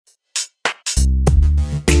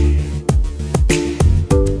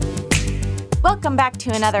Welcome back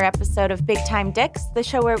to another episode of Big Time Dicks, the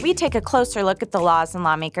show where we take a closer look at the laws and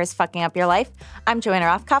lawmakers fucking up your life. I'm Joanna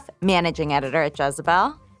Rothkopf, managing editor at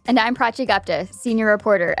Jezebel. And I'm Prachi Gupta, senior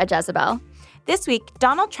reporter at Jezebel. This week,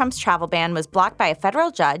 Donald Trump's travel ban was blocked by a federal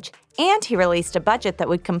judge, and he released a budget that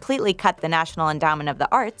would completely cut the National Endowment of the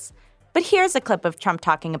Arts. But here's a clip of Trump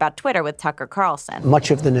talking about Twitter with Tucker Carlson. Much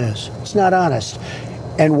of the news. It's not honest.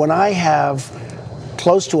 And when I have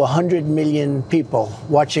close to 100 million people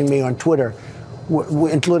watching me on Twitter,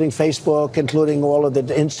 including Facebook, including all of the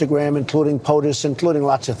Instagram, including POTUS, including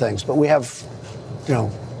lots of things. But we have,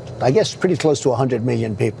 I guess pretty close to 100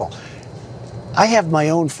 million people. I have my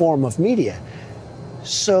own form of media.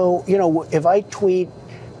 So, if I tweet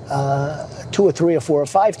 2 or 3 or 4 or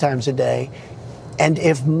 5 times a day, and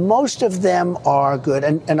if most of them are good,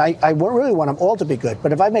 and I really want them all to be good,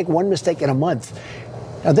 but if I make one mistake in a month,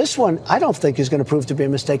 now this one I don't think is going to prove to be a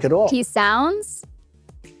mistake at all. He sounds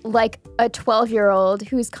like a 12-year-old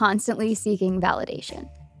who's constantly seeking validation.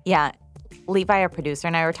 Yeah. Levi, our producer,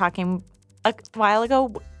 and I were talking a while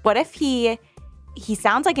ago. What if he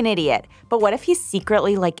sounds like an idiot, but what if he's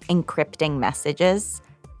secretly encrypting messages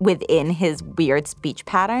within his weird speech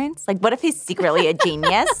patterns? What if he's secretly a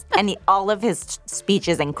genius and all of his speech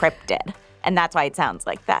is encrypted and that's why it sounds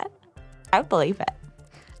like that? I would believe it.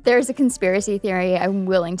 There's a conspiracy theory I'm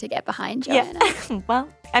willing to get behind, Joanna. Yeah. Well,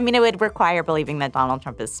 it would require believing that Donald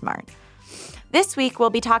Trump is smart. This week, we'll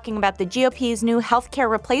be talking about the GOP's new healthcare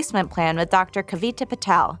replacement plan with Dr. Kavita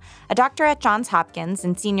Patel, a doctor at Johns Hopkins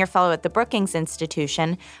and senior fellow at the Brookings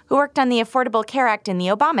Institution who worked on the Affordable Care Act in the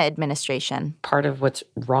Obama administration. Part of what's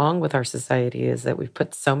wrong with our society is that we've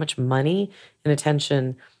put so much money and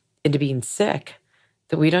attention into being sick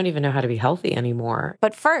that we don't even know how to be healthy anymore.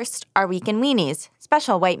 But first, our Week in Weenies,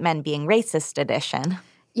 special white men being racist edition.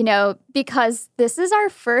 Because this is our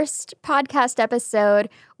first podcast episode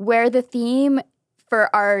where the theme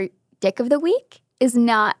for our Dick of the Week is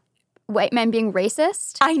not white men being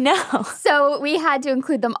racist. I know. So we had to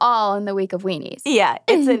include them all in the Week of Weenies. Yeah,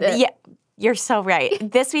 you're so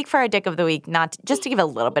right. This week for our Dick of the Week, not just to give a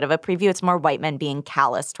little bit of a preview, it's more white men being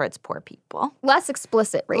callous towards poor people. Less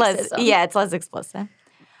explicit racism. It's less explicit.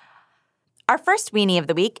 Our first weenie of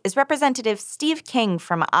the week is Representative Steve King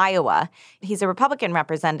from Iowa. He's a Republican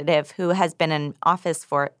representative who has been in office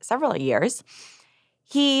for several years.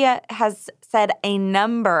 He has said a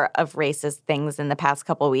number of racist things in the past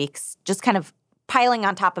couple weeks, just kind of piling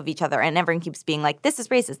on top of each other, and everyone keeps being like, this is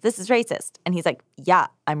racist, this is racist. And he's like, yeah,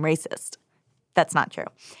 I'm racist. That's not true.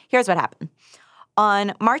 Here's what happened.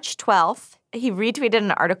 On March 12th, he retweeted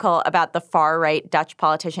an article about the far-right Dutch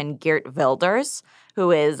politician Geert Wilders,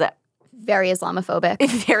 who is very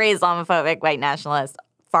Islamophobic, white nationalist,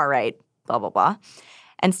 far-right, blah, blah, blah.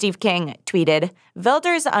 And Steve King tweeted,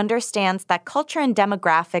 Wilders understands that culture and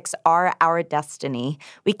demographics are our destiny.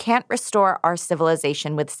 We can't restore our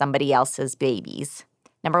civilization with somebody else's babies.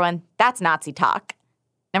 Number one, that's Nazi talk.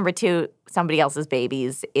 Number two, somebody else's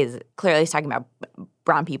babies is clearly talking about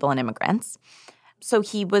brown people and immigrants. So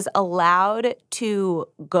he was allowed to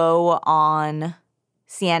go on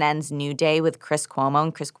CNN's New Day with Chris Cuomo,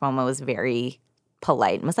 and Chris Cuomo was very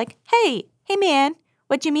polite and was like, hey man,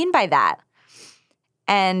 what do you mean by that?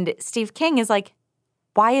 And Steve King is like,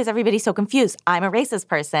 why is everybody so confused? I'm a racist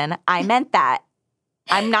person. I meant that.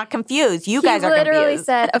 I'm not confused. You guys are confused. He literally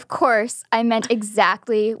said, of course, I meant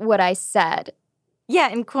exactly what I said. Yeah,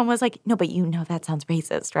 and Cuomo was like, no, but that sounds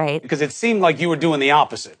racist, right? Because it seemed like you were doing the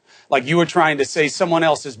opposite. Like you were trying to say someone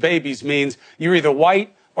else's babies means you're either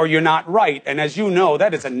white or you're not right. And as you know,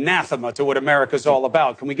 that is anathema to what America's all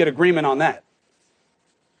about. Can we get agreement on that?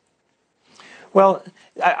 Well,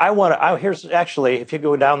 here's actually, if you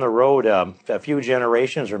go down the road a few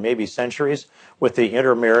generations or maybe centuries with the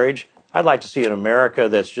intermarriage, I'd like to see an America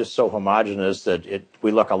that's just so homogenous that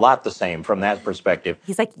we look a lot the same from that perspective.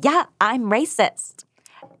 He's like, yeah, I'm racist.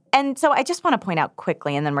 And so I just want to point out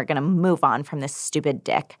quickly, and then we're going to move on from this stupid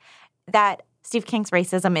dick, that Steve King's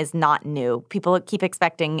racism is not new. People keep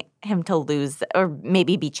expecting him to lose or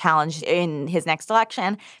maybe be challenged in his next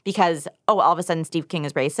election because, all of a sudden Steve King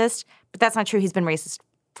is racist. But that's not true. He's been racist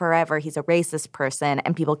forever. He's a racist person,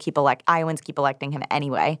 and Iowans keep electing him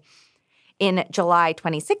anyway. In July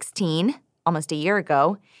 2016, almost a year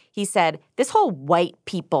ago, he said, this whole white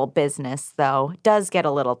people business, though, does get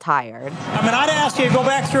a little tired. I'd ask you to go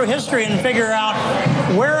back through history and figure out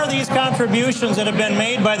where are these contributions that have been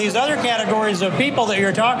made by these other categories of people that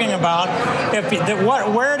you're talking about.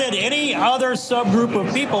 Where did any other subgroup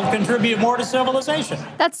of people contribute more to civilization?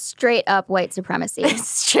 That's straight up white supremacy.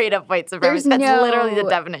 Straight up white supremacy. That's literally the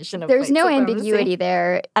definition of white supremacy. There's no ambiguity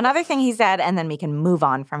there. Another thing he said, and then we can move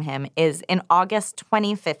on from him, is in August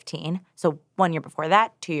 2015, so 1 year before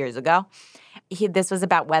that, 2 years ago. This was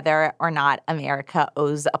about whether or not America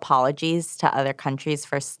owes apologies to other countries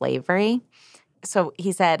for slavery. So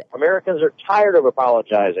he said, Americans are tired of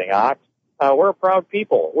apologizing, Ox. We're a proud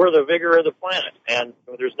people. We're the vigor of the planet, and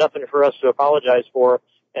there's nothing for us to apologize for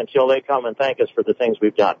until they come and thank us for the things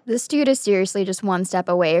we've done. This dude is seriously just one step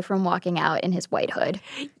away from walking out in his white hood.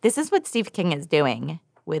 This is what Steve King is doing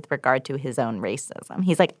with regard to his own racism.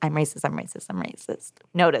 He's like, I'm racist, I'm racist, I'm racist.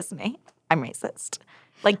 Notice me. I'm racist.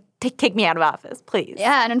 Like, kick me out of office, please.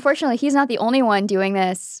 Yeah, and unfortunately, he's not the only one doing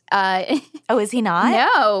this. Oh, is he not?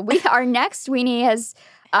 No. Our next weenie has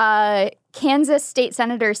Kansas State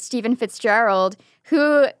Senator Stephen Fitzgerald,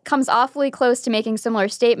 who comes awfully close to making similar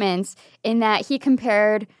statements in that he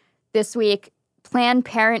compared this week Planned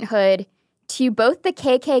Parenthood to both the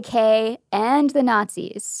KKK and the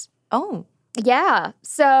Nazis. Oh. Yeah.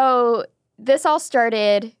 So this all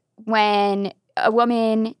started when a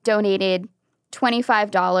woman donated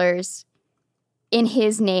 $25 in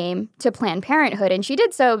his name to Planned Parenthood. And she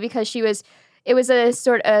did so because it was a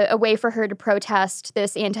sort of a way for her to protest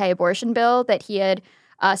this anti-abortion bill that he had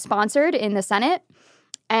sponsored in the Senate.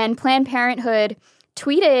 And Planned Parenthood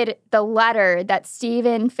tweeted the letter that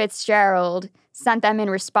Stephen Fitzgerald sent them in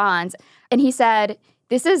response. And he said,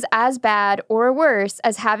 "This is as bad or worse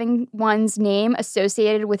as having one's name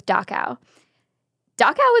associated with Dachau."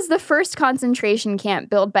 Dachau was the first concentration camp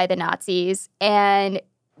built by the Nazis, and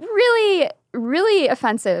really, really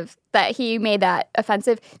offensive that he made that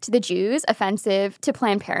offensive to the Jews, offensive to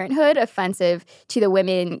Planned Parenthood, offensive to the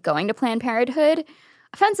women going to Planned Parenthood,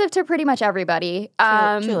 offensive to pretty much everybody.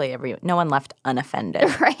 Truly everyone. No one left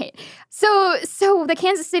unoffended. Right. So the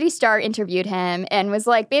Kansas City Star interviewed him and was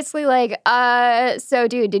like, basically like, so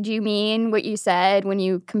dude, did you mean what you said when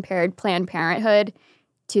you compared Planned Parenthood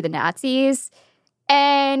to the Nazis?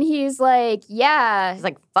 And he's like, yeah. He's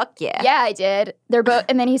like, fuck yeah. Yeah, I did. They're both,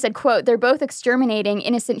 and then he said, quote, "They're both exterminating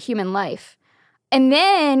innocent human life." And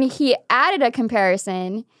then he added a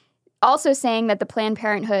comparison, also saying that the Planned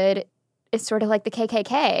Parenthood is sort of like the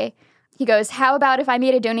KKK. He goes, "How about if I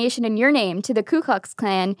made a donation in your name to the Ku Klux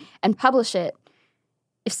Klan and publish it?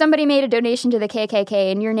 If somebody made a donation to the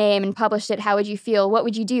KKK in your name and published it, how would you feel? What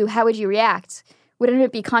would you do? How would you react? Wouldn't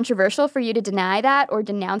it be controversial for you to deny that or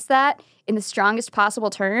denounce that in the strongest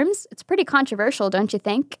possible terms? It's pretty controversial, don't you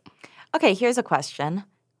think?" Okay, here's a question.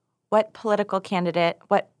 What presidential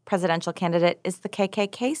candidate is the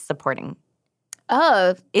KKK supporting?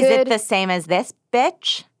 Oh, Is it the same as this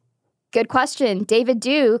bitch? Good question. David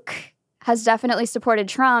Duke has definitely supported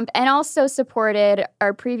Trump and also supported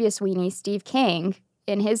our previous weenie, Steve King,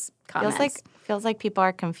 in his comments. Feels like people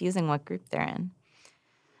are confusing what group they're in.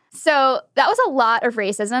 So that was a lot of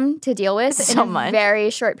racism to deal with in a very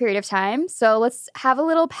short period of time. So let's have a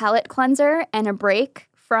little palate cleanser and a break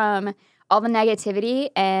from all the negativity.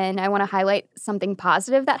 And I want to highlight something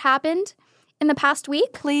positive that happened in the past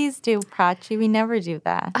week. Please do, Prachi. We never do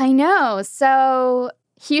that. I know. So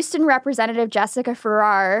Houston Representative Jessica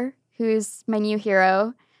Farrar, who's my new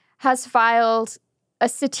hero, has filed a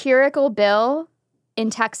satirical bill in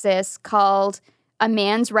Texas called A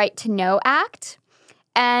Man's Right to Know Act.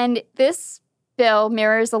 And this bill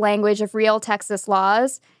mirrors the language of real Texas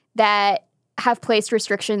laws that have placed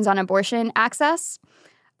restrictions on abortion access.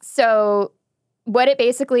 So what it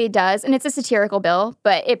basically does, and it's a satirical bill,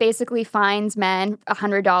 but it basically fines men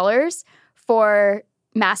 $100 for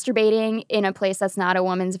masturbating in a place that's not a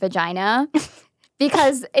woman's vagina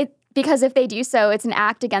because if they do so, it's an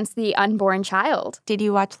act against the unborn child. Did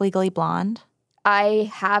you watch Legally Blonde?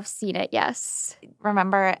 I have seen it, yes.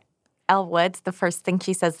 Remember Elle Woods, the first thing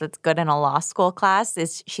she says that's good in a law school class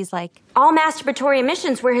is she's like, all masturbatory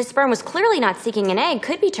emissions where his sperm was clearly not seeking an egg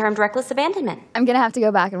could be termed reckless abandonment. I'm going to have to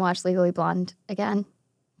go back and watch Legally Blonde again.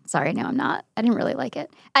 Sorry, no, I'm not. I didn't really like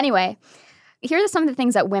it. Anyway, here are some of the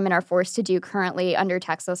things that women are forced to do currently under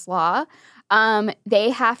Texas law. They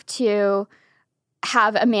have to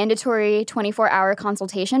have a mandatory 24-hour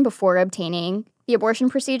consultation before obtaining the abortion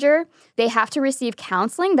procedure. They have to receive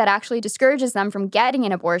counseling that actually discourages them from getting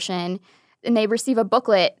an abortion. And they receive a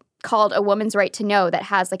booklet called A Woman's Right to Know that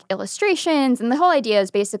has like illustrations. And the whole idea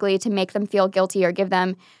is basically to make them feel guilty or give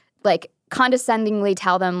them like condescendingly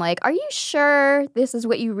tell them like, are you sure this is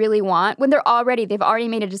what you really want? When they've already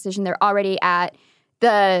made a decision. They're already at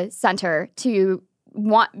the center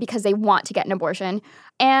because they want to get an abortion.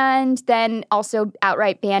 And then also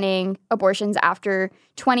outright banning abortions after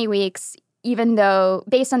 20 weeks, even though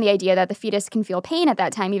based on the idea that the fetus can feel pain at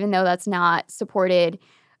that time, even though that's not supported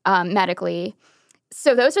medically.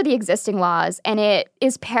 So those are the existing laws, and it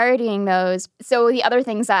is parodying those. So the other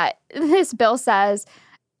things that this bill says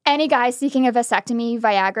Any guy seeking a vasectomy,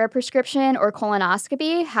 Viagra prescription, or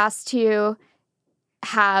colonoscopy has to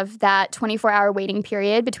have that 24-hour waiting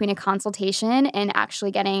period between a consultation and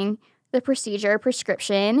actually getting the procedure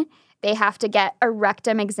prescription. They have to get a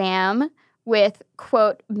rectum exam with,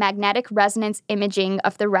 quote, magnetic resonance imaging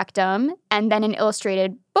of the rectum, and then an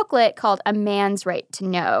illustrated booklet called A Man's Right to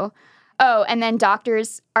Know. Oh, and then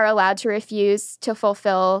doctors are allowed to refuse to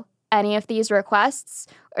fulfill any of these requests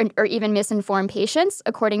or even misinform patients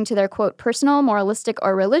according to their, quote, personal, moralistic,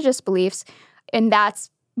 or religious beliefs. And that's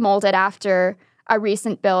molded after a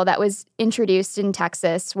recent bill that was introduced in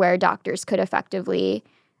Texas where doctors could effectively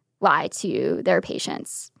lie to their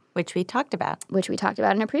patients. Which we talked about. Which we talked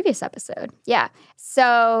about in a previous episode. Yeah.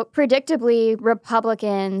 So predictably,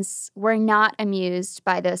 Republicans were not amused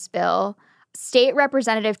by this bill. State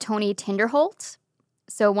Representative Tony Tinderholt,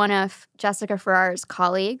 so one of Jessica Farrar's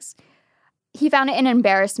colleagues, he found it an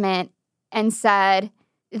embarrassment and said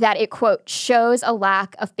that it, quote, shows a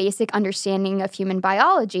lack of basic understanding of human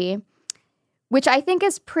biology, which I think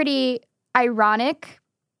is pretty ironic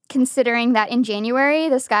considering that in January,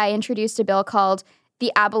 this guy introduced a bill called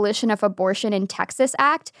the Abolition of Abortion in Texas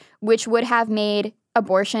Act, which would have made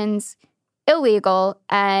abortions illegal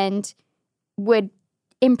and would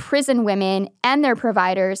imprison women and their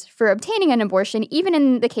providers for obtaining an abortion, even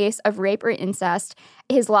in the case of rape or incest.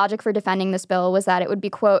 His logic for defending this bill was that it would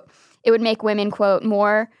be, quote, it would make women, quote,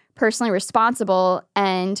 more personally responsible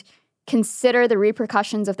and consider the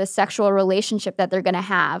repercussions of the sexual relationship that they're going to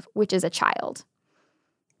have, which is a child.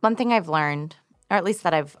 One thing I've learned, or at least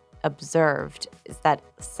that I've observed, is that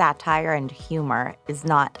satire and humor is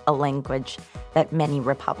not a language that many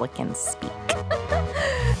Republicans speak.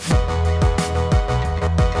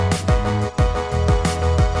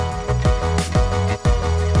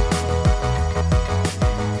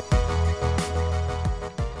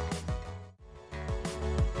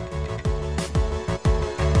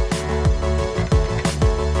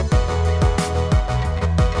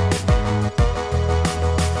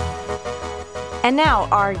 And now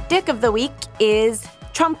our dick of the week is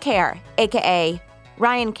Trump Care, a.k.a.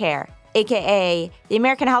 Ryan Care, a.k.a. the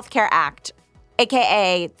American Health Care Act,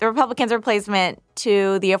 a.k.a. the Republicans' replacement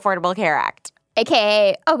to the Affordable Care Act.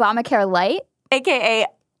 A.k.a. Obamacare Light. A.k.a.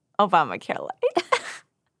 Obamacare Light.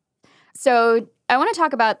 So I want to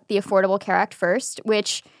talk about the Affordable Care Act first,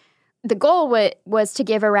 which the goal was to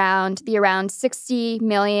give around 60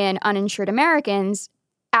 million uninsured Americans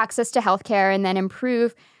access to health care and then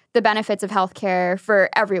improve the benefits of health care for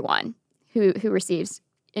everyone who receives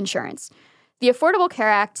insurance. The Affordable Care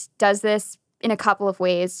Act does this in a couple of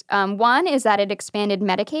ways. One is that it expanded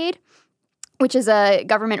Medicaid, which is a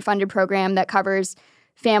government-funded program that covers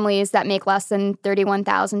families that make less than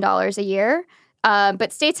 $31,000 a year.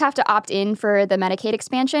 But states have to opt in for the Medicaid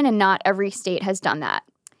expansion, and not every state has done that.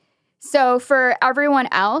 So for everyone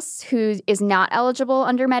else who is not eligible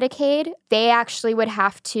under Medicaid, they actually would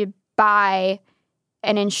have to buy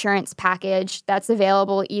an insurance package that's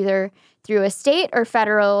available either through a state or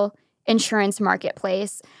federal insurance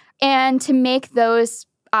marketplace. And to make those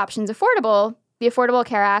options affordable, the Affordable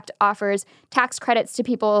Care Act offers tax credits to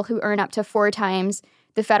people who earn up to 4 times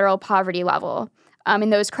the federal poverty level.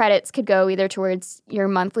 And those credits could go either towards your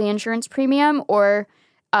monthly insurance premium or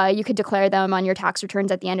you could declare them on your tax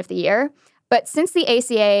returns at the end of the year. But since the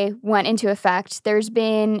ACA went into effect, there's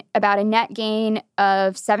been about a net gain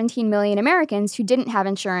of 17 million Americans who didn't have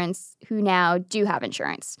insurance who now do have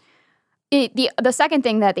insurance. The second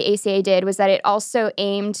thing that the ACA did was that it also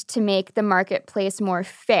aimed to make the marketplace more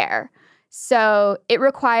fair. So it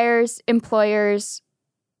requires employers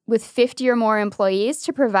with 50 or more employees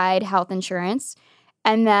to provide health insurance,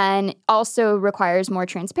 and then also requires more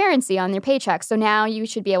transparency on their paychecks. So now you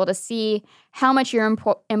should be able to see how much your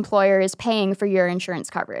employer is paying for your insurance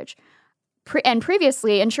coverage. And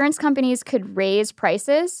previously, insurance companies could raise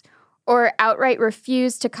prices or outright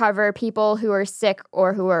refuse to cover people who are sick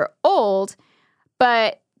or who are old,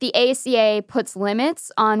 but the ACA puts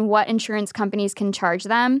limits on what insurance companies can charge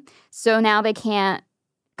them. So now they can't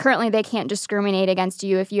discriminate against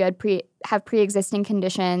you if you have pre-existing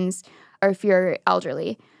conditions or if you're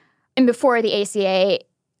elderly. And before the ACA,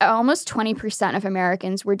 almost 20% of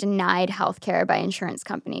Americans were denied health care by insurance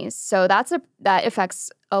companies. So that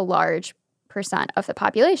affects a large percent of the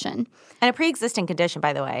population. And a pre-existing condition,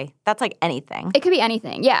 by the way, that's like anything. It could be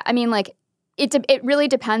anything. Yeah. I mean, like, it really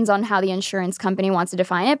depends on how the insurance company wants to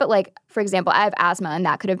define it. But, like, for example, I have asthma, and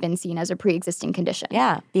that could have been seen as a pre-existing condition.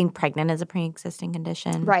 Yeah. Being pregnant is a pre-existing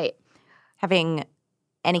condition. Right. Having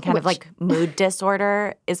any kind of, like, mood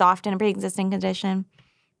disorder is often a pre-existing condition.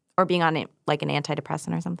 Or being on, like, an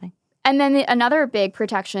antidepressant or something. And then another big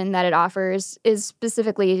protection that it offers is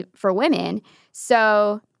specifically for women.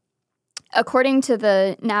 So according to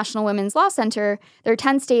the National Women's Law Center, there are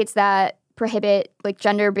 10 states that prohibit like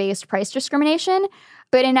gender-based price discrimination.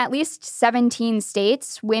 But in at least 17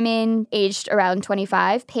 states, women aged around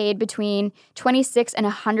 25 paid between 26 and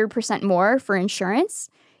 100% more for insurance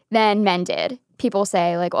than men did. People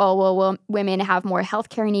say like, oh, well, women have more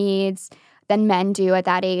healthcare needs than men do at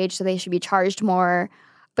that age, so they should be charged more.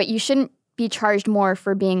 But you shouldn't be charged more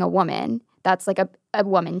for being a woman. That's like a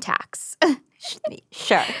woman tax.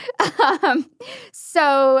 Sure.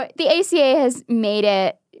 So the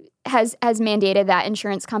ACA has mandated that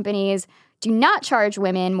insurance companies do not charge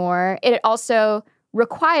women more. It also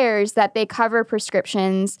requires that they cover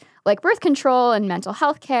prescriptions like birth control and mental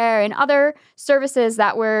health care and other services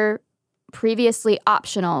that were previously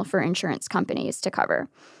optional for insurance companies to cover.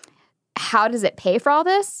 How does it pay for all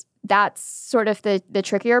this? That's sort of the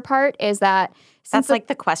trickier part, is that that's like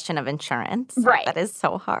the question of insurance. Right. That is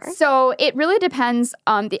so hard. So it really depends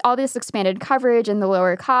on all this expanded coverage and the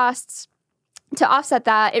lower costs. To offset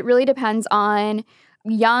that, it really depends on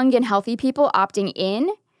young and healthy people opting in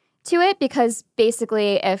to it, because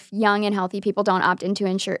basically if young and healthy people don't opt into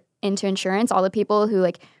insurance, all the people who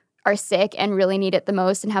like are sick and really need it the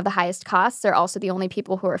most and have the highest costs are also the only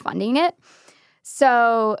people who are funding it.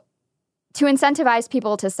 So to incentivize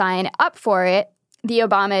people to sign up for it, the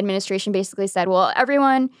Obama administration basically said, well,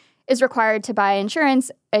 everyone is required to buy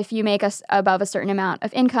insurance if you make us above a certain amount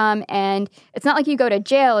of income. And it's not like you go to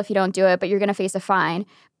jail if you don't do it, but you're going to face a fine.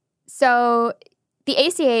 So the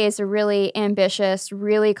ACA is a really ambitious,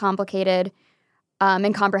 really complicated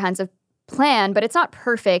and comprehensive plan, but it's not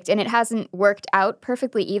perfect, and it hasn't worked out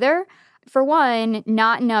perfectly either. For one,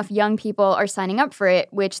 not enough young people are signing up for it,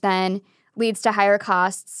 which then leads to higher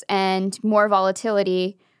costs and more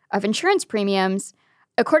volatility of insurance premiums.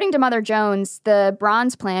 According to Mother Jones, the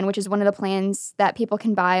Bronze plan, which is one of the plans that people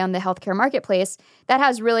can buy on the healthcare marketplace, that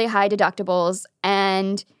has really high deductibles.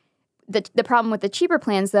 And the problem with the cheaper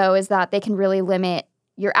plans, though, is that they can really limit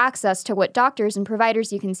your access to what doctors and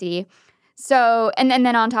providers you can see. So, and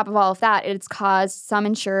then on top of all of that, it's caused some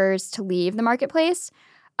insurers to leave the marketplace.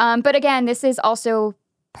 But again, this is also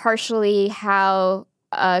partially how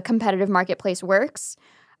a competitive marketplace works.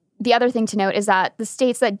 The other thing to note is that the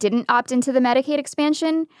states that didn't opt into the Medicaid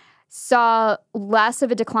expansion saw less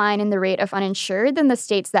of a decline in the rate of uninsured than the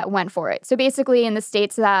states that went for it. So basically, in the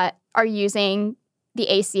states that are using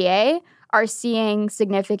the ACA are seeing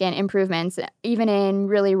significant improvements, even in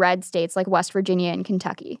really red states like West Virginia and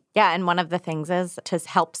Kentucky. Yeah, and one of the things is to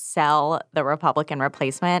help sell the Republican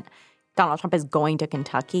replacement, Donald Trump is going to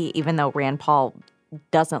Kentucky, even though Rand Paul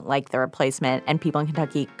doesn't like the replacement, and people in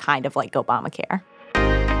Kentucky kind of like Obamacare.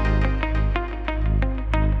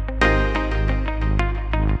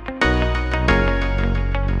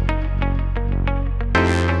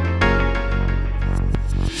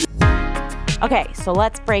 Okay, so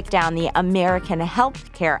let's break down the American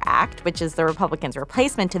Health Care Act, which is the Republicans'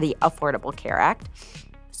 replacement to the Affordable Care Act.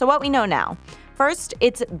 So what we know now. First,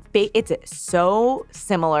 it's so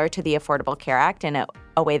similar to the Affordable Care Act in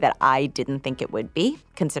a way that I didn't think it would be,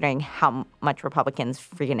 considering how much Republicans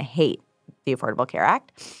freaking hate the Affordable Care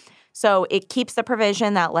Act. So it keeps the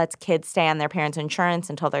provision that lets kids stay on their parents'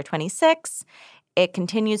 insurance until they're 26. It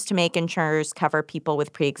continues to make insurers cover people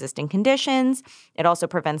with pre-existing conditions. It also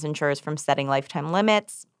prevents insurers from setting lifetime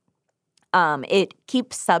limits. It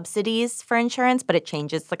keeps subsidies for insurance, but it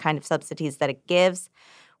changes the kind of subsidies that it gives.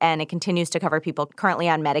 And it continues to cover people currently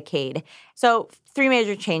on Medicaid. So 3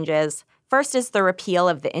 major changes. First is the repeal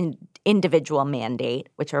of the individual mandate,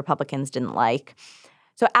 which Republicans didn't like.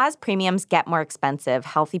 So as premiums get more expensive,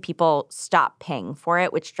 healthy people stop paying for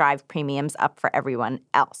it, which drives premiums up for everyone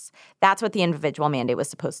else. That's what the individual mandate was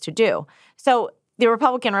supposed to do. So the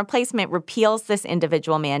Republican replacement repeals this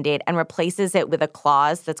individual mandate and replaces it with a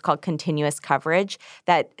clause that's called continuous coverage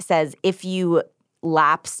that says if you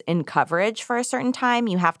lapse in coverage for a certain time,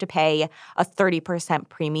 you have to pay a 30%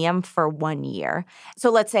 premium for 1 year.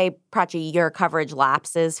 So let's say, Prachi, your coverage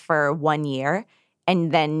lapses for 1 year,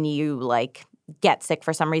 and then you get sick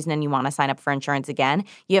for some reason and you want to sign up for insurance again,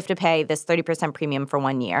 you have to pay this 30% premium for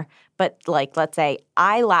 1 year. But let's say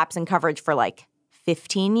I lapse in coverage for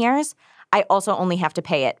 15 years, I also only have to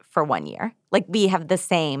pay it for 1 year. We have the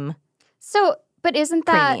same but isn't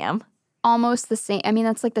that premium. Almost the same? I mean,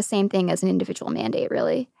 that's the same thing as an individual mandate,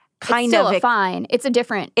 really. Kind it's still of a fine. It's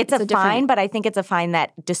a fine, but I think it's a fine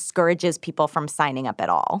that discourages people from signing up at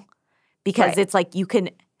all. Because it's you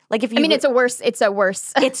can if you it's a worse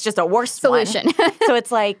it's just a worse solution. So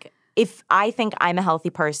it's if I think I'm a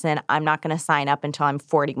healthy person, I'm not going to sign up until I'm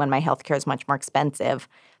 40 when my healthcare is much more expensive.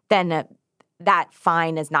 then that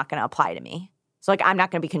fine is not going to apply to me. So, like, I'm not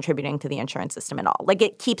going to be contributing to the insurance system at all. Like,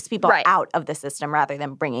 it keeps people out of the system rather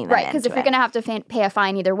than bringing them in. Right, because if you're going to have to pay a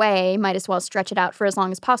fine either way, might as well stretch it out for as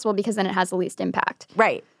long as possible because then it has the least impact.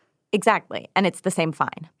 Right, exactly. And it's the same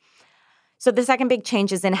fine. So the second big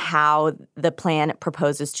change is in how the plan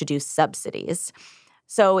proposes to do subsidies.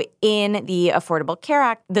 So in the Affordable Care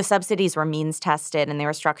Act, the subsidies were means tested and they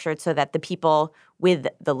were structured so that the people with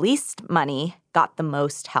the least money got the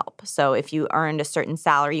most help. So if you earned a certain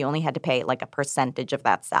salary, you only had to pay like a percentage of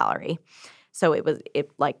that salary. So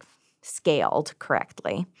it scaled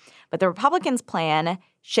correctly. But the Republicans' plan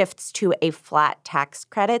shifts to a flat tax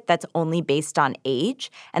credit that's only based on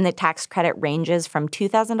age. And the tax credit ranges from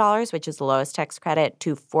 $2,000, which is the lowest tax credit,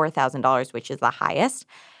 to $4,000, which is the highest.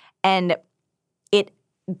 And it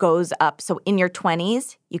goes up. So in your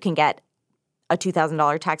 20s, you can get a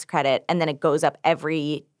 $2,000 tax credit, and then it goes up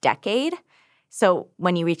every decade. So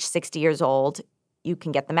when you reach 60 years old, you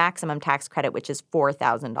can get the maximum tax credit, which is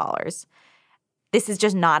 $4,000. This is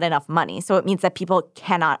just not enough money. So it means that people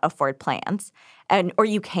cannot afford plans. Or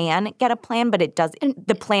you can get a plan, but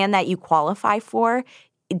the plan that you qualify for,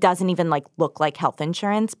 it doesn't even look like health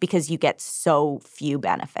insurance because you get so few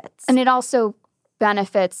benefits. And it also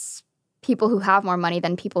benefits people who have more money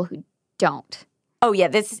than people who don't. Oh, yeah,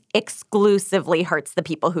 this exclusively hurts the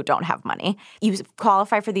people who don't have money. You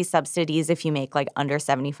qualify for these subsidies if you make under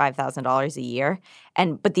 $75,000 a year,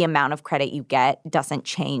 but the amount of credit you get doesn't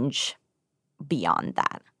change beyond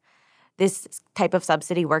that. This type of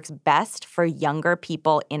subsidy works best for younger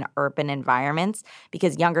people in urban environments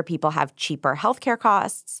because younger people have cheaper healthcare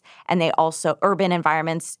costs, and urban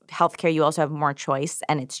environments, healthcare, you also have more choice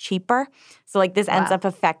and it's cheaper. So this ends up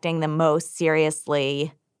affecting the most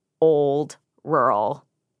seriously old rural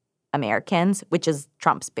Americans, which is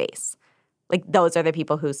Trump's base. Those are the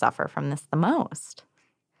people who suffer from this the most.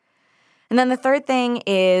 And then the third thing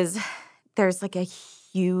is there's a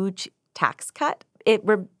huge tax cut. It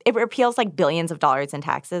repeals billions of dollars in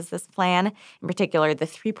taxes, this plan, in particular the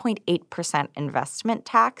 3.8% investment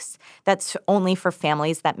tax. That's only for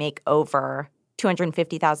families that make over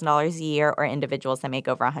 $250,000 a year or individuals that make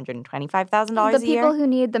over $125,000 a year. The people who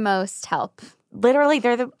need the most help. Literally,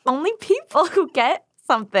 they're the only people who get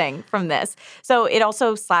something from this. So it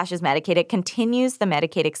also slashes Medicaid. It continues the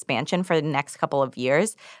Medicaid expansion for the next couple of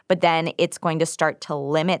years, but then it's going to start to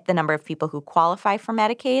limit the number of people who qualify for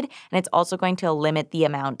Medicaid, and it's also going to limit the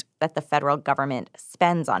amount that the federal government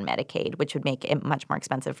spends on Medicaid, which would make it much more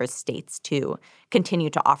expensive for states to continue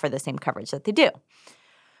to offer the same coverage that they do.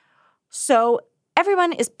 So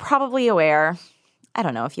everyone is probably aware, I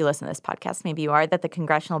don't know if you listen to this podcast, maybe you are, that the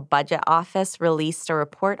Congressional Budget Office released a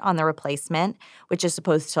report on the replacement, which is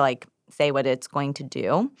supposed to say what it's going to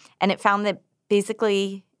do. And it found that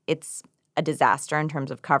basically it's a disaster in terms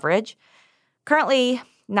of coverage. Currently,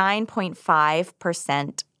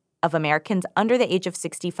 9.5% of Americans under the age of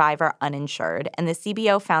 65 are uninsured. And the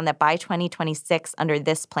CBO found that by 2026, under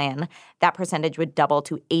this plan, that percentage would double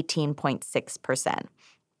to 18.6%.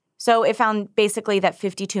 So it found basically that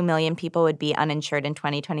 52 million people would be uninsured in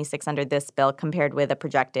 2026 under this bill compared with a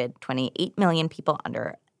projected 28 million people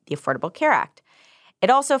under the Affordable Care Act.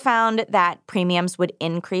 It also found that premiums would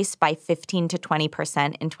increase by 15 to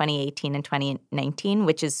 20% in 2018 and 2019,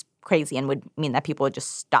 which is crazy and would mean that people would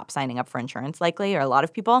just stop signing up for insurance likely, or a lot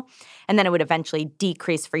of people. And then it would eventually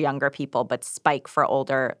decrease for younger people but spike for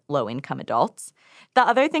older, low-income adults. The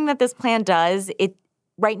other thing that this plan does,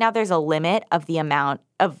 right now there's a limit of the amount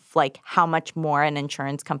of how much more an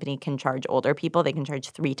insurance company can charge older people. They can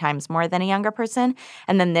charge 3 times more than a younger person.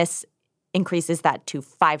 And then this increases that to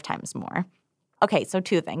 5 times more. Okay, so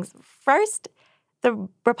 2 things. First, the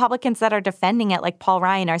Republicans that are defending it, like Paul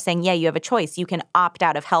Ryan, are saying, yeah, you have a choice. You can opt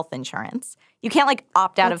out of health insurance. You can't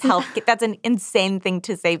opt out of health. That's an insane thing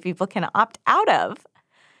to say people can opt out of.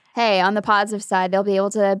 Hey, on the positive side, they'll be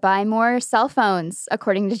able to buy more cell phones,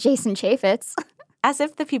 according to Jason Chaffetz. As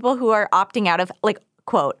if the people who are opting out of,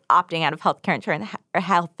 quote, opting out of healthcare insurance or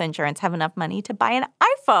health insurance have enough money to buy an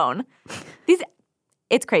iPhone.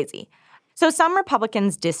 It's crazy. So some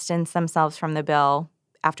Republicans distanced themselves from the bill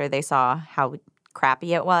after they saw how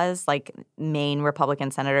crappy it was, like Maine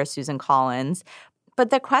Republican Senator Susan Collins. But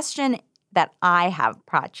the question that I have,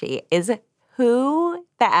 Prachi, is who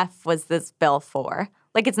the F was this bill for?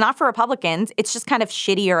 It's not for Republicans. It's just kind of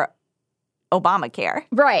shittier Obamacare.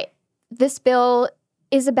 Right. This bill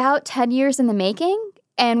is about 10 years in the making,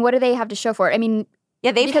 and what do they have to show for it? I mean,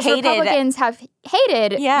 yeah, because Republicans have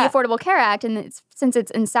hated the Affordable Care Act since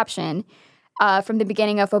its inception, from the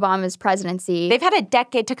beginning of Obama's presidency. They've had a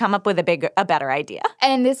decade to come up with a better idea.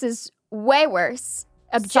 And this is way worse.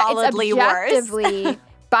 Solidly it's objectively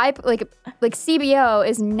like CBO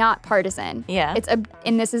is not partisan. Yeah.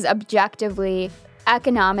 And this is objectively,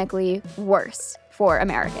 economically worse for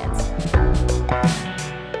Americans.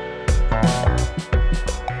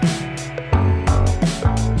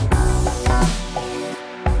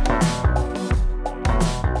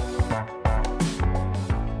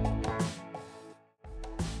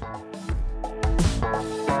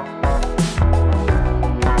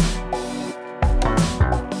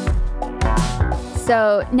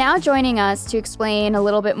 So now joining us to explain a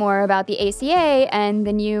little bit more about the ACA and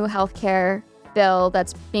the new healthcare bill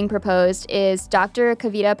that's being proposed is Dr.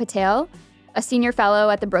 Kavita Patel, a senior fellow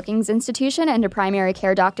at the Brookings Institution and a primary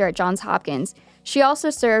care doctor at Johns Hopkins. She also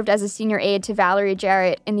served as a senior aide to Valerie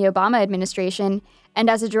Jarrett in the Obama administration and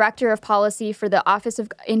as a director of policy for the Office of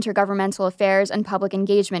Intergovernmental Affairs and Public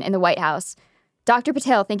Engagement in the White House. Dr.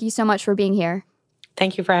 Patel, thank you so much for being here.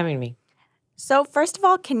 Thank you for having me. So first of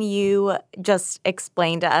all, can you just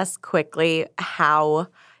explain to us quickly how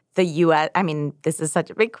the U.S., I mean, this is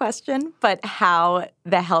such a big question, but how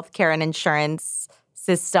the healthcare and insurance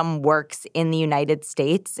system works in the United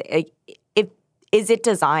States? Is it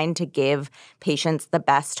designed to give patients the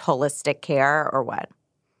best holistic care or what?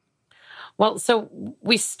 Well, so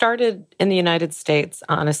we started in the United States,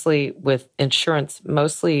 honestly, with insurance,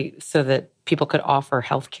 mostly so that people could offer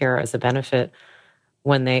healthcare as a benefit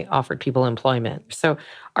when they offered people employment. So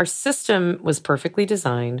our system was perfectly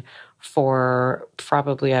designed for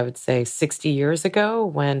probably, I would say, 60 years ago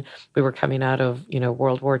when we were coming out of,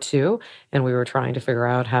 World War II, and we were trying to figure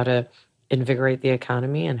out how to invigorate the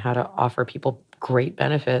economy and how to offer people great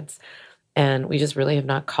benefits. And we just really have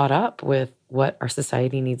not caught up with what our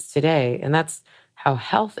society needs today. And that's how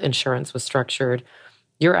health insurance was structured.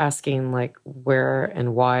 You're asking, like, where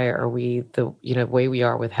and why are we the way we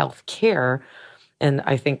are with health care? And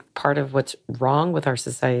I think part of what's wrong with our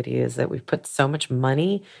society is that we've put so much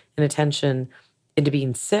money and attention into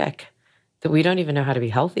being sick that we don't even know how to be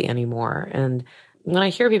healthy anymore. And when I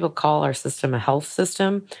hear people call our system a health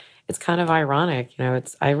system, it's kind of ironic.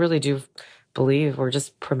 I really do believe we're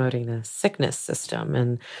just promoting a sickness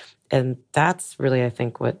system. And that's really, I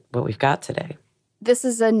think, what we've got today. This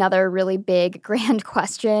is another really big, grand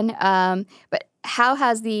question. But how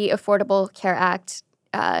has the Affordable Care Act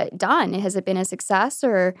done? Has it been a success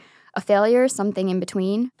or a failure, something in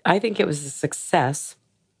between? I think it was a success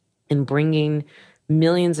in bringing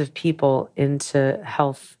millions of people into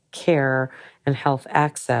health care and health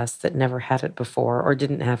access that never had it before or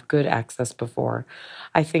didn't have good access before.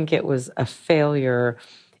 I think it was a failure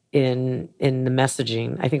in the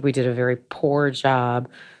messaging. I think we did a very poor job.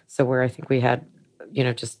 So where I think we had,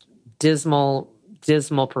 just dismal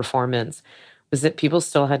performance was that people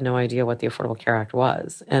still had no idea what the Affordable Care Act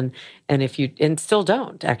was. And still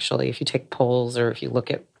don't, actually, if you take polls or if you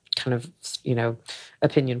look at kind of,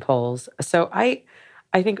 opinion polls. So I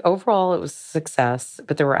think overall it was a success,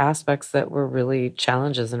 but there were aspects that were really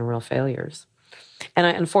challenges and real failures. And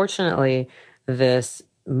unfortunately, this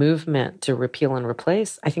movement to repeal and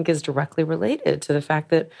replace, I think, is directly related to the fact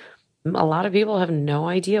that a lot of people have no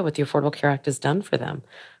idea what the Affordable Care Act has done for them.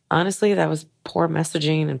 Honestly, that was poor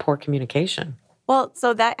messaging and poor communication. Well,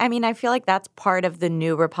 so I feel like that's part of the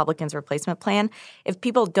new Republicans' replacement plan. If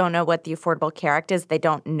people don't know what the Affordable Care Act is, they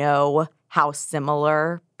don't know how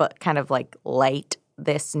similar but kind of like light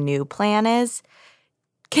this new plan is.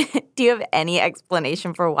 Do you have any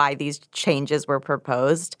explanation for why these changes were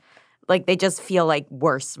proposed? Like, they just feel like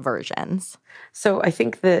worse versions. So I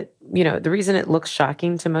think that, the reason it looks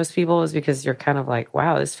shocking to most people is because you're kind of like,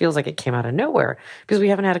 wow, this feels like it came out of nowhere because we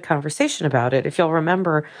haven't had a conversation about it. If you'll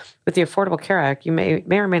remember with the Affordable Care Act, you may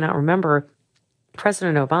or may not remember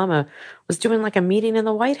President Obama was doing like a meeting in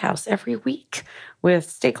the White House every week with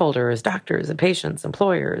stakeholders, doctors and patients,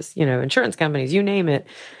 employers, insurance companies, you name it.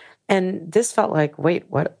 And this felt like, wait,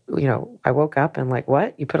 what? I woke up and like,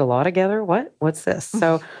 what? You put a law together? What? What's this?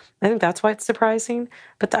 So I think that's why it's surprising.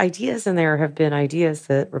 But the ideas in there have been ideas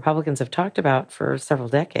that Republicans have talked about for several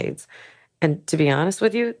decades. And to be honest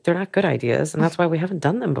with you, they're not good ideas. And that's why we haven't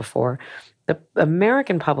done them before. The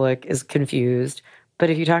American public is confused. But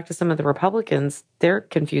if you talk to some of the Republicans, they're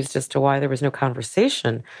confused as to why there was no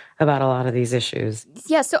conversation about a lot of these issues.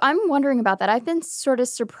 Yeah, so I'm wondering about that. I've been sort of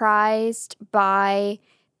surprised by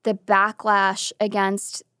the backlash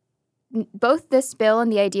against both this bill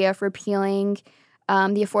and the idea of repealing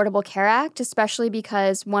the Affordable Care Act, especially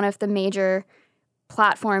because one of the major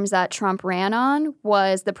platforms that Trump ran on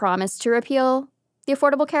was the promise to repeal the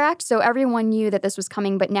Affordable Care Act. So everyone knew that this was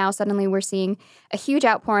coming, but now suddenly we're seeing a huge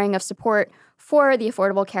outpouring of support for the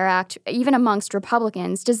Affordable Care Act, even amongst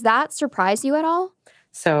Republicans. Does that surprise you at all?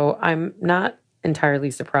 So I'm not entirely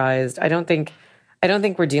surprised. I don't think I don't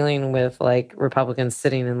think we're dealing with like Republicans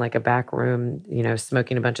sitting in like a back room,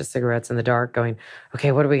 smoking a bunch of cigarettes in the dark going,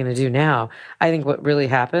 okay, what are we going to do now? I think what really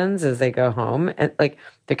happens is they go home and like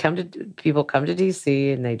people come to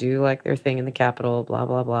DC and they do like their thing in the Capitol, blah,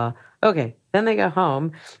 blah, blah. Okay. Then they go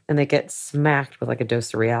home and they get smacked with like a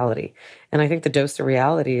dose of reality. And I think the dose of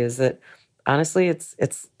reality is that honestly,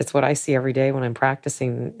 it's what I see every day when I'm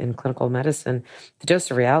practicing in clinical medicine. The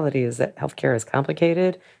dose of reality is that healthcare is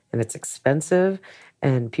complicated and it's expensive,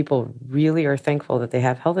 and people really are thankful that they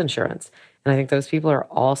have health insurance. And I think those people are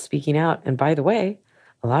all speaking out. And by the way,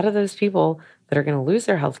 a lot of those people that are going to lose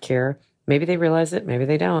their healthcare, maybe they realize it, maybe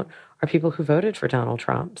they don't, are people who voted for Donald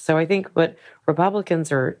Trump. So I think what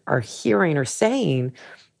Republicans are hearing or saying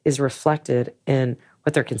is reflected in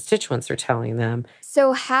what their constituents are telling them.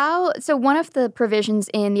 So one of the provisions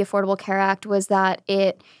in the Affordable Care Act was that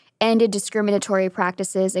it ended discriminatory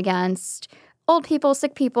practices against old people,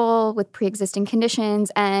 sick people with pre-existing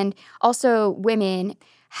conditions, and also women.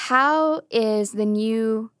 How is the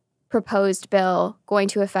new proposed bill going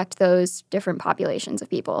to affect those different populations of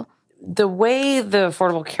people? The way the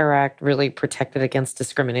Affordable Care Act really protected against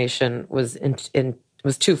discrimination was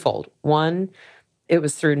was twofold. One, it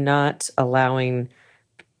was through not allowing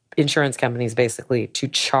insurance companies basically to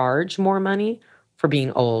charge more money for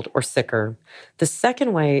being old or sicker. The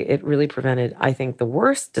second way it really prevented, I think, the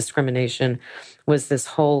worst discrimination was this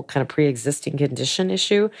whole kind of pre-existing condition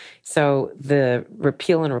issue. So the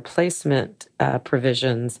repeal and replacement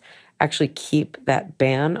provisions actually keep that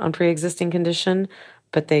ban on pre-existing condition,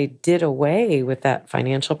 but they did away with that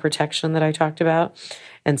financial protection that I talked about.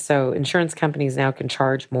 And so insurance companies now can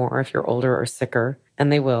charge more if you're older or sicker,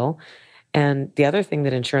 and they will. And the other thing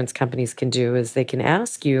that insurance companies can do is they can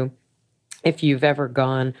ask you if you've ever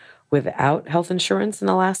gone without health insurance in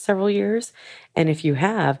the last several years. And if you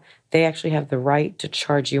have, they actually have the right to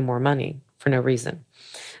charge you more money for no reason.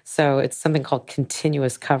 So it's something called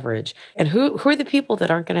continuous coverage. And who are the people that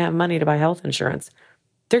aren't going to have money to buy health insurance?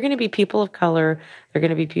 They're going to be people of color. They're going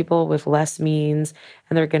to be people with less means,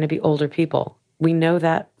 and they're going to be older people. We know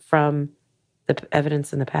that from the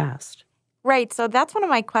evidence in the past. Right. So that's one of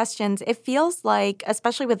my questions. It feels like,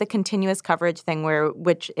 especially with the continuous coverage thing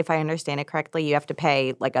which, if I understand it correctly, you have to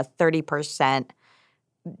pay like a 30%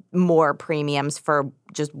 more premiums for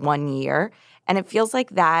just 1 year. And it feels like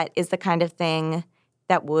that is the kind of thing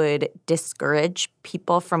that would discourage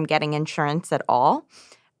people from getting insurance at all.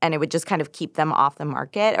 And it would just kind of keep them off the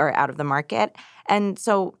market or out of the market. And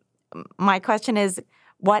so my question is,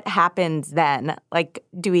 what happens then? Like,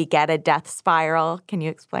 do we get a death spiral? Can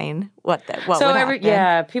you explain what would happen?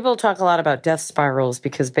 Yeah, people talk a lot about death spirals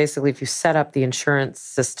because basically if you set up the insurance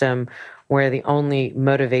system where the only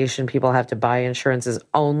motivation people have to buy insurance is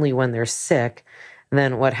only when they're sick,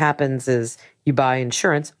 then what happens is you buy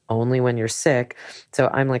insurance only when you're sick. So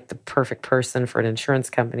I'm like the perfect person for an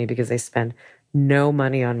insurance company because they spend no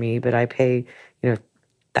money on me, but I pay,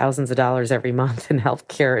 thousands of dollars every month in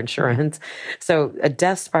healthcare insurance. So a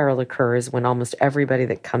death spiral occurs when almost everybody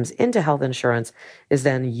that comes into health insurance is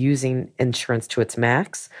then using insurance to its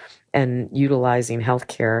max and utilizing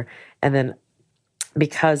healthcare. And then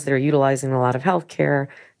because they're utilizing a lot of healthcare,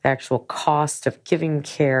 the actual cost of giving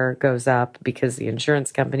care goes up because the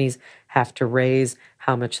insurance companies have to raise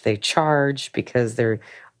how much they charge because they're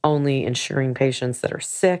only insuring patients that are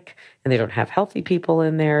sick and they don't have healthy people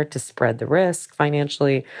in there to spread the risk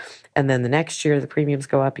financially. And then the next year, the premiums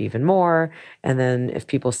go up even more. And then if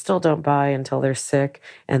people still don't buy until they're sick,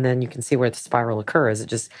 and then you can see where the spiral occurs. It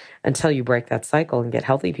just, until you break that cycle and get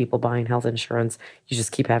healthy people buying health insurance, you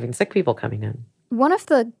just keep having sick people coming in. One of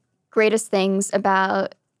the greatest things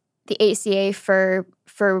about the ACA for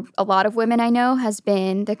a lot of women I know has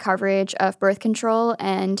been the coverage of birth control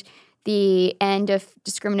and the end of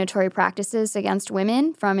discriminatory practices against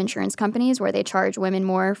women from insurance companies where they charge women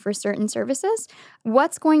more for certain services.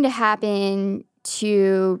 What's going to happen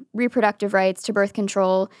to reproductive rights, to birth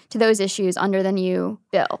control, to those issues under the new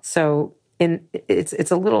bill? So it's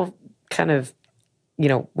a little kind of,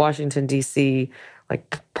 Washington, D.C.,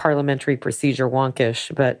 like parliamentary procedure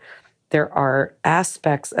wonkish, but there are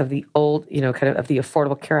aspects of the old, kind of the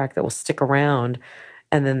Affordable Care Act that will stick around.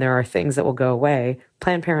 And then there are things that will go away.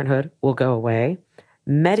 Planned Parenthood will go away.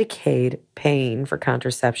 Medicaid paying for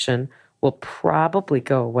contraception will probably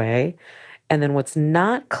go away. And then what's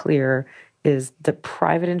not clear is the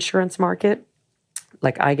private insurance market.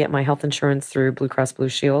 Like I get my health insurance through Blue Cross Blue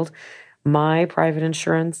Shield. My private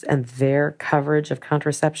insurance and their coverage of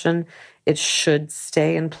contraception, it should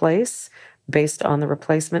stay in place based on the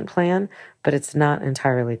replacement plan, but it's not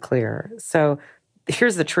entirely clear. So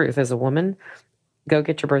here's the truth as a woman. go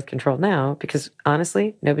get your birth control now, because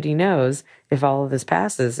honestly, nobody knows if all of this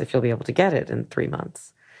passes, if you'll be able to get it in 3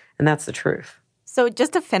 months. And that's the truth. So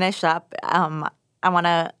just to finish up, I want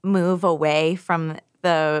to move away from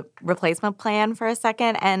the replacement plan for a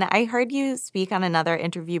second. And I heard you speak on another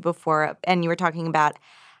interview before, and you were talking about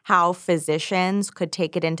how physicians could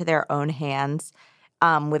take it into their own hands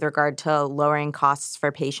with regard to lowering costs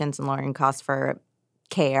for patients and lowering costs for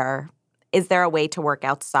care. Is there a way to work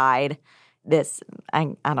outside this,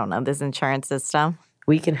 I don't know, this insurance system?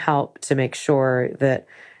 We can help to make sure that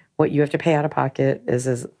what you have to pay out of pocket is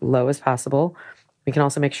as low as possible. We can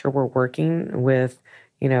also make sure we're working with,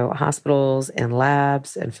 hospitals and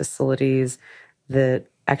labs and facilities that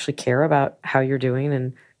actually care about how you're doing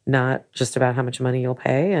and not just about how much money you'll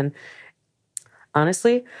pay. And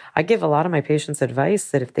honestly, I give a lot of my patients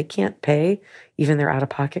advice that if they can't pay even their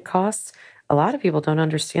out-of-pocket costs, a lot of people don't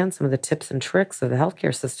understand some of the tips and tricks of the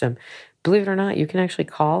healthcare system. Believe it or not, you can actually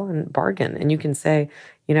call and bargain, and you can say,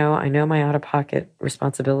 I know my out-of-pocket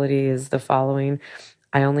responsibility is the following.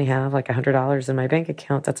 I only have like $100 in my bank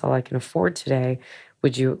account. That's all I can afford today.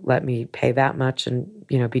 Would you let me pay that much and,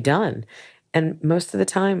 be done? And most of the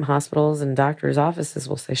time, hospitals and doctors' offices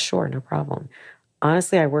will say, sure, no problem.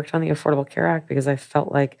 Honestly, I worked on the Affordable Care Act because I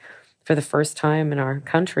felt like for the first time in our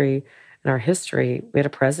country, in our history, we had a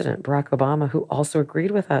president, Barack Obama, who also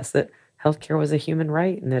agreed with us that healthcare was a human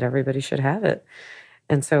right and that everybody should have it.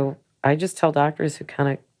 And so I just tell doctors who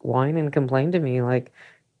kind of whine and complain to me, like,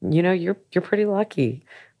 you're pretty lucky.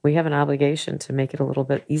 We have an obligation to make it a little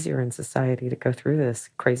bit easier in society to go through this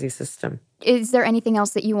crazy system. Is there anything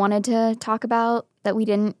else that you wanted to talk about that we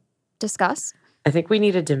didn't discuss? I think we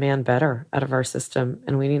need to demand better out of our system,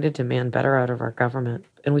 and we need to demand better out of our government.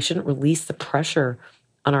 And we shouldn't release the pressure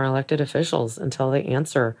on our elected officials until they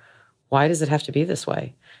answer, why does it have to be this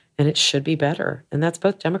way? And it should be better. And that's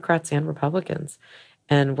both Democrats and Republicans.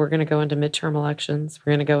 And we're going to go into midterm elections.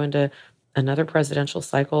 We're going to go into another presidential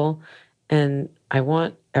cycle. And I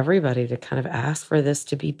want everybody to kind of ask for this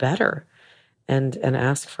to be better and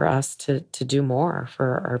ask for us to do more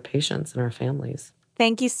for our patients and our families.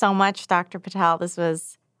 Thank you so much, Dr. Patel. This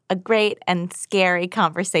was a great and scary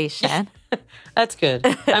conversation. That's good.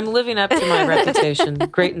 I'm living up to my reputation.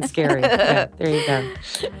 Great and scary. Yeah, there you go.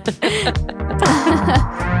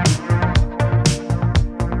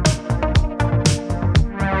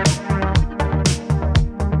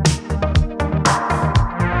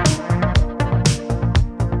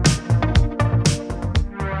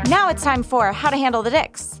 Now it's time for How to Handle the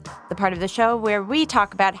Dicks, the part of the show where we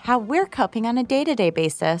talk about how we're coping on a day-to-day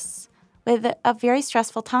basis with a very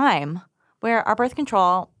stressful time where our birth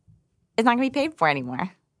control is not going to be paid for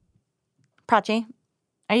anymore. Prachi,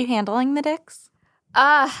 are you handling the dicks?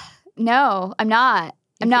 No, I'm not.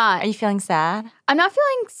 Are you feeling sad? I'm not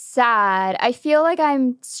feeling sad. I feel like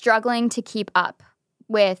I'm struggling to keep up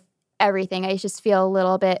with everything. I just feel a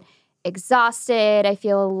little bit exhausted. I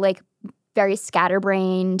feel like very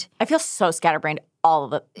scatterbrained. I feel so scatterbrained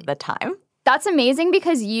all of the time. That's amazing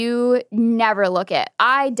because you never look it.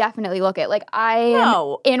 I definitely look it. Like, I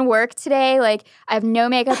am in work today. Like, I have no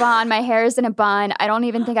makeup on. My hair is in a bun. I don't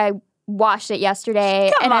even think I washed it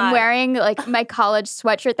yesterday. I'm wearing, like, my college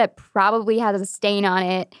sweatshirt that probably has a stain on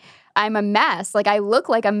it. I'm a mess. Like, I look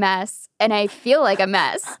like a mess, and I feel like a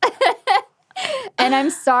mess. And I'm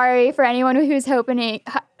sorry for anyone who's hoping to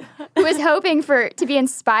be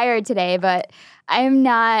inspired today, but I'm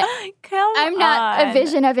not. I'm not a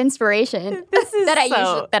vision of inspiration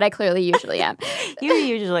that I clearly usually am. You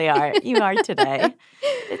usually are. You are today.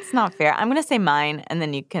 It's not fair. I'm going to say mine, and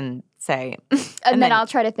then you can say, and then I'll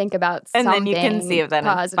try to think about something, and then you can see if that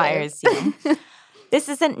positive. Inspires you. This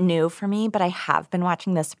isn't new for me, but I have been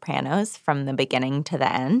watching The Sopranos from the beginning to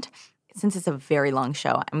the end. Since it's a very long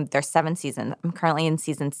show, there's 7 seasons. I'm currently in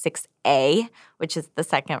season 6A, which is the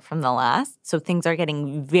second from the last. So things are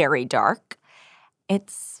getting very dark.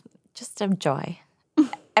 It's just a joy.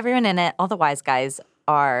 Everyone in it, all the wise guys,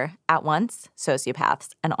 are at once sociopaths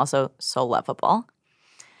and also so lovable.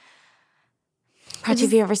 Prachi,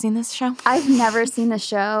 have you ever seen this show? I've never seen the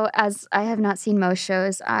show, as I have not seen most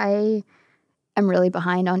shows. I am really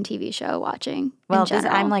behind on TV show watching. Well,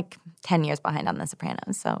 I'm like 10 years behind on The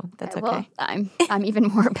Sopranos, so that's okay. Well, I'm even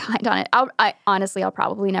more behind on it. I'll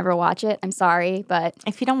probably never watch it. I'm sorry, but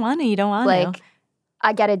if you don't want to, you don't want to.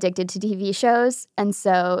 I get addicted to TV shows, and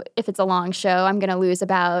so if it's a long show, I'm going to lose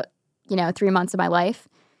about 3 months of my life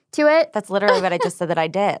to it. That's literally what I just said that I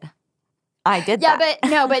did. I did that.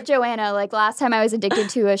 But Joanna, like last time I was addicted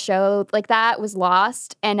to a show like that was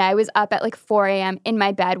Lost, and I was up at like 4 a.m. in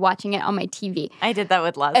my bed watching it on my TV. I did that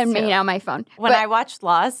with Lost and too. On my phone. When I watched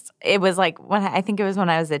Lost, it was like I think it was when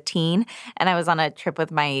I was a teen, and I was on a trip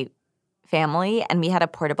with my family, and we had a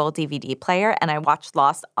portable DVD player, and I watched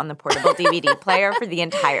Lost on the portable DVD player for the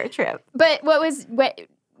entire trip. But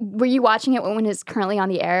were you watching it when it was currently on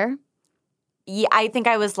the air? Yeah, I think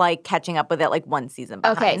I was like catching up with it like one season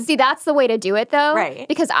behind. Okay, see, that's the way to do it though. Right.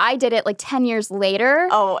 Because I did it like 10 years later.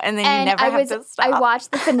 Oh, and then you never have to stop. I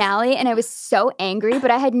watched the finale and I was so angry,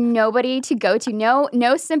 but I had nobody to go to.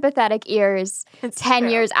 No sympathetic ears. It's 10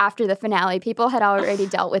 years after the finale. People had already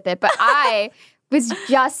dealt with it. But I was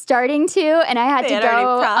just starting to, and I had to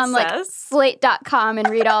go on like slate.com and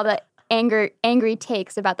read all the angry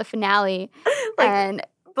takes about the finale. But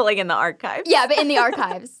like in the archives. Yeah, but in the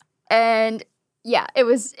archives. And yeah, it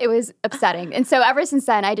was upsetting. And so ever since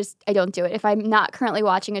then, I don't do it. If I'm not currently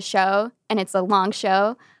watching a show and it's a long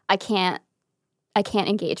show, I can't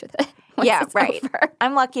engage with it. Yeah, right. Over.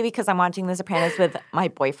 I'm lucky because I'm watching The Sopranos with my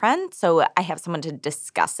boyfriend, so I have someone to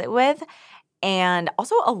discuss it with. And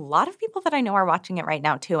also a lot of people that I know are watching it right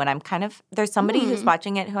now too. And I'm there's somebody who's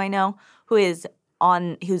watching it who I know who's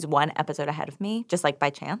one episode ahead of me, just like by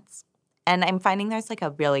chance. And I'm finding there's like a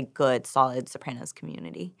really good, solid Sopranos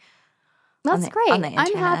community. That's great. On the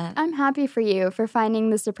internet. I'm happy for you for finding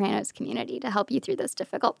the Sopranos community to help you through this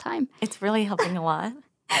difficult time. It's really helping a lot.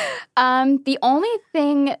 The only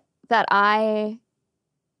thing that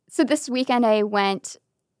so this weekend I went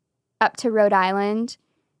up to Rhode Island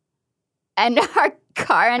and our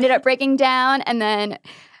car ended up breaking down. And then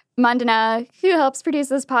Mandana, who helps produce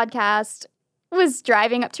this podcast, was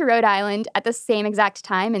driving up to Rhode Island at the same exact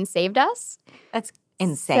time and saved us. That's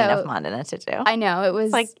insane of Mandana to do. I know. It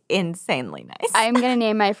was like insanely nice. I'm going to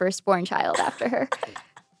name my firstborn child after her. Cool.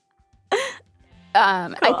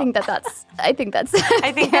 I think that's I think that's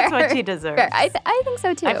what she deserves. Fair. I think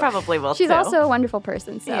so too. I probably will She's too. also a wonderful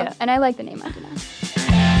person. So, yeah. And I like the name Mandana.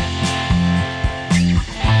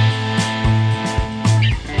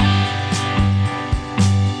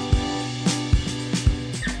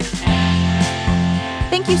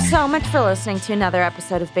 Thank you so much for listening to another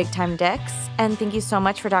episode of Big Time Dicks, and thank you so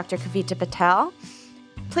much for Dr. Kavita Patel.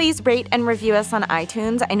 Please rate and review us on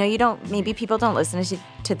iTunes. I know maybe people don't listen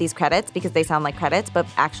to these credits because they sound like credits, but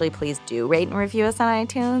actually please do rate and review us on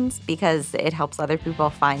iTunes because it helps other people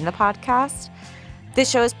find the podcast. This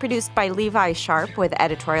show is produced by Levi Sharp with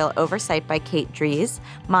editorial oversight by Kate Dries.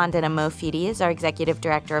 Mandana Mofidi is our executive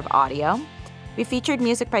director of audio. We featured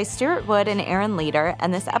music by Stuart Wood and Aaron Leader,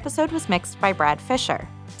 and this episode was mixed by Brad Fisher.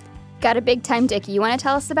 Got a big time dick you want to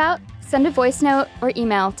tell us about? Send a voice note or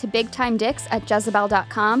email to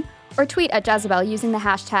bigtimedicks@jezebel.com or tweet at Jezebel using the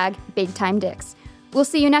hashtag BigTimeDicks. We'll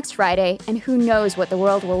see you next Friday, and who knows what the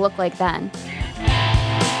world will look like then.